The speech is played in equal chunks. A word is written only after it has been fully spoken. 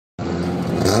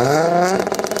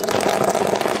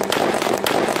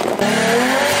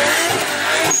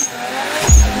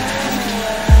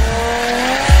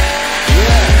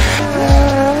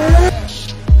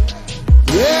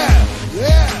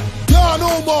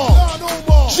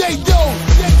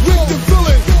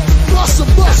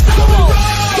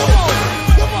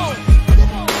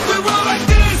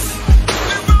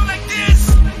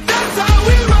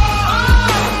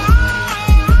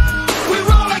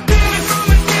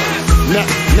Y'all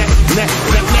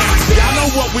know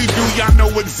what we do, y'all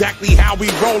know exactly how we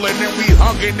rollin', and we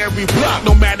huggin' every block.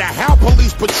 No matter how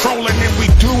police patrolin', and we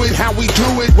do it how we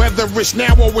do it, whether it's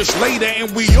now or it's later.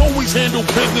 And we always handle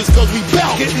business cause we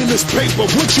bout getting this paper.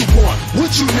 What you want,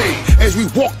 what you need, as we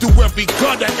walk through every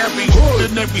gutter, every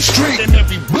hood, and every street, and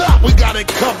every block. We got it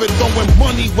covered, throwing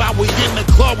money while we in the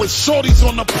club with shorties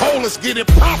on the pole. Let's get it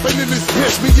poppin' in this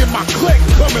bitch. Me and my clique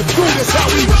coming through, that's how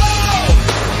we roll.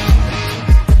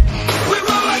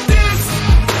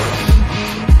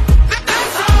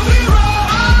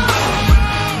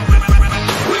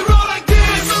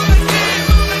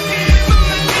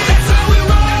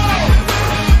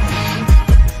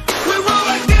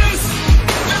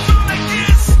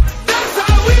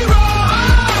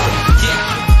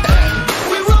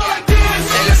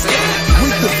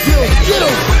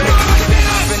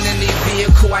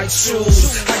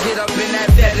 Shoes. I get up in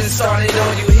that bed and start it,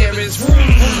 all you hear is vroom,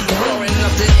 roaring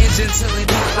up the engine till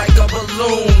it pop like a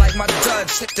balloon. Like my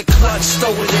Dutch, hit the clutch,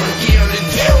 throw it in gear and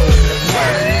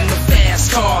burning in the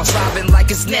fast car, driving like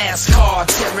it's NASCAR,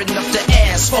 tearing up the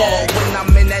asphalt when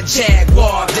I'm in that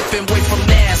Jaguar, dipping away from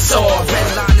Nassau, red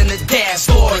line in the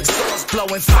dashboard, exhaust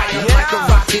blowing fire like a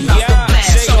rocket out the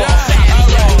blast off.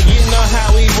 You know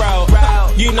how we roll,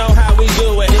 you know how we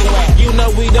do it. You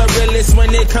know we the realest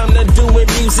when it come to doing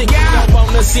music. You don't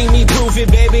wanna see me prove it,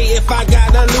 baby. If I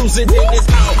gotta lose it, then it's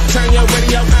out. Turn your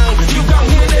radio on, you gon'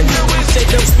 hear the newest. They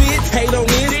don't spit, hate on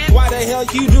this. Why the hell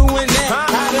you doing that?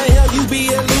 How the hell you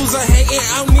be a loser? Hating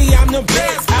on me, I'm the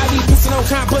best. I be pissing on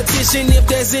competition. If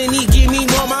there's any, give me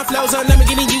more. My flows are never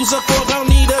getting used up for. Don't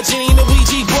need a Genie, the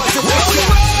Ouija boy to wake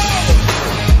up.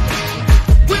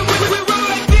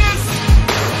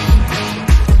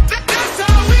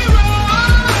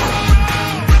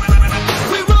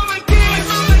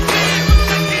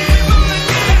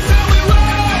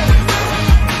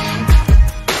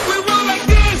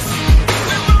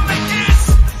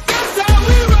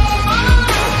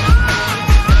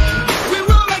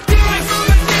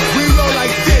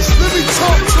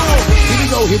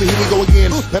 Here we go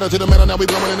again. Pedal to the metal, now we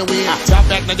blowing in the wind. Top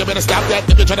back, now you better stop that.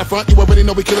 If you try to front, you already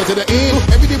know we kill it to the end.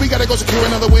 Every day we gotta go secure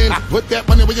another win. Put that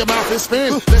money where your mouth is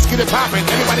spin. Let's get it poppin'.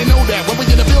 Everybody know that when we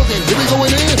in the building, here we going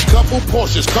in. Couple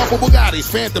Porsches, couple Bugattis,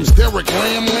 Phantoms, Derek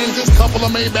Lamb lenses, couple of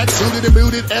Maybachs, suited and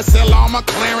booted, SLR,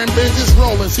 McLaren, Benjis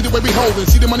rolling. See the way we holding,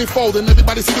 see the money folding.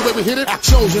 Everybody see the way we hit it.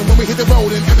 Chosen when we hit the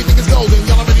road and everything is golden.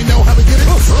 Y'all already know how we get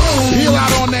it. Peel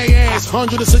out on their ass,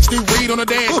 160 read on the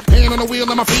dash, hand on the wheel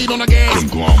and my feet on the gas.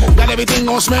 Got everything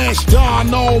on smash.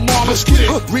 Don, no more, let's get it.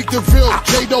 Reek the Ville,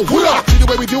 J-Do, what up? See the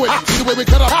way we do it, see the way we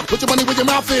cut up. Put your money where your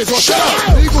mouth is, or shut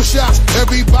up. Legal shots,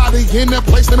 everybody in that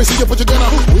place. Let me see you put your gun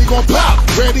up. We gon' pop.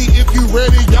 Ready if you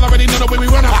ready. Y'all already know the way we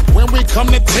run up. When we come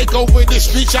to take over the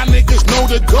streets, y'all niggas know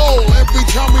the goal. Every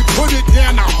time we put it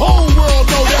down, the whole world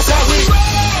know that's how we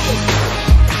roll.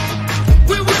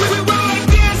 We roll like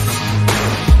this.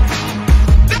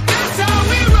 That's how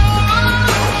we roll.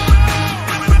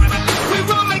 We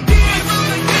roll like this.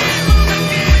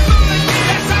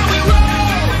 That's how we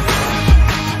roll.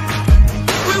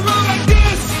 We roll like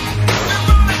this.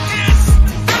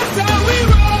 That's how we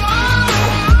roll.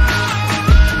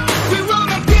 We roll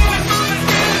like this.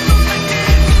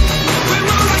 We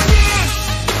roll like this.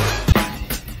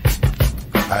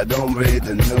 I don't read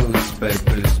the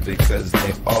newspapers because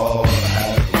they all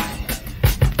have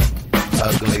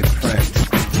ugly prints.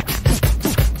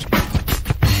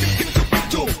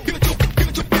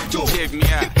 Check me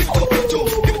out.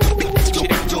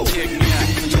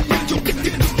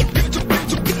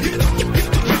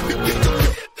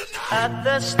 At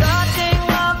the starting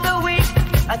of the week,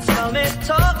 at Summit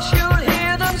Talks, you'll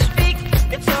hear them speak.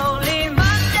 It's only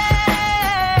Monday.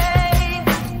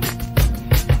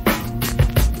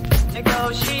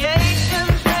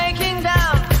 Negotiations breaking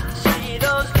down. See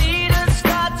those leaders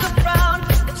start to frown.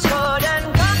 It's Sword and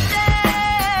Monday.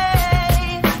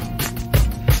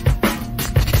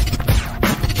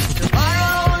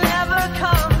 Tomorrow never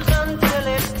comes until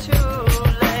it's too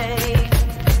late.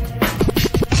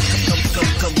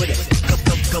 Come with it.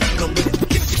 Come with it.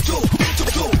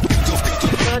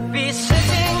 Could be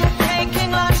sitting,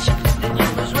 taking lunch. The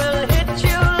news will hit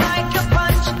you like a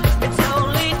punch. It's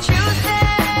only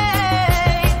Tuesday.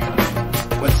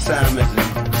 What time is it?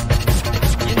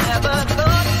 You never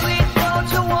thought we'd go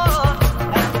to war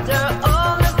after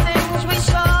all the things we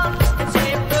saw. It's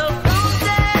April Fool's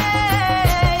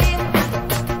Day.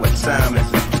 What time is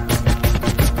it?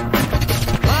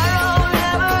 Tomorrow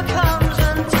never comes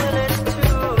until it's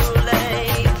too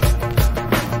late.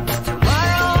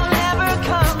 Tomorrow never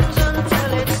comes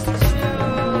until it's too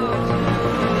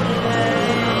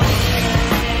late.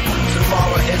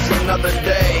 Tomorrow is another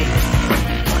day.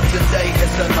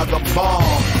 is another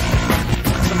bomb.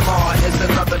 Tomorrow is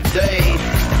another day.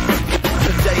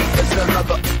 Today is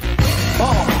another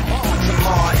bomb.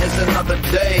 Tomorrow is another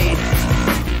day.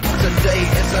 Today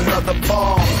is another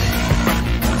bomb.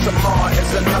 Tomorrow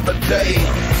is another day.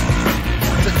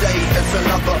 Today is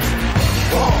another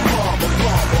bomb.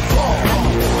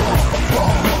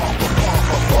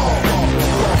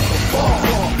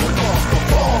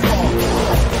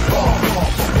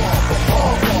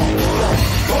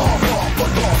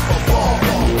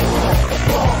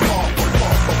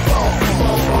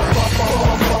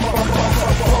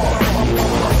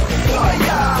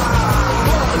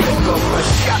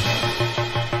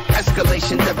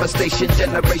 Escalation, devastation,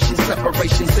 generation,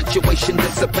 separation, situation,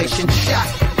 dissipation, shot.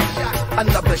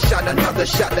 Another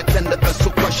shot, that tender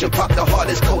vessel crush and pop the heart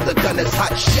is cold, the gun is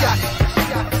hot, shot.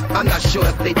 I'm not sure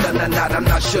if they done or not, I'm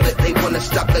not sure that they wanna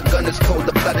stop, the gun is cold,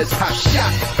 the blood is hot,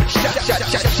 shot. Shot, shot,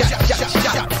 shot, shot, shot,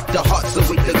 shot. The hearts are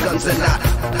weak, the guns are not.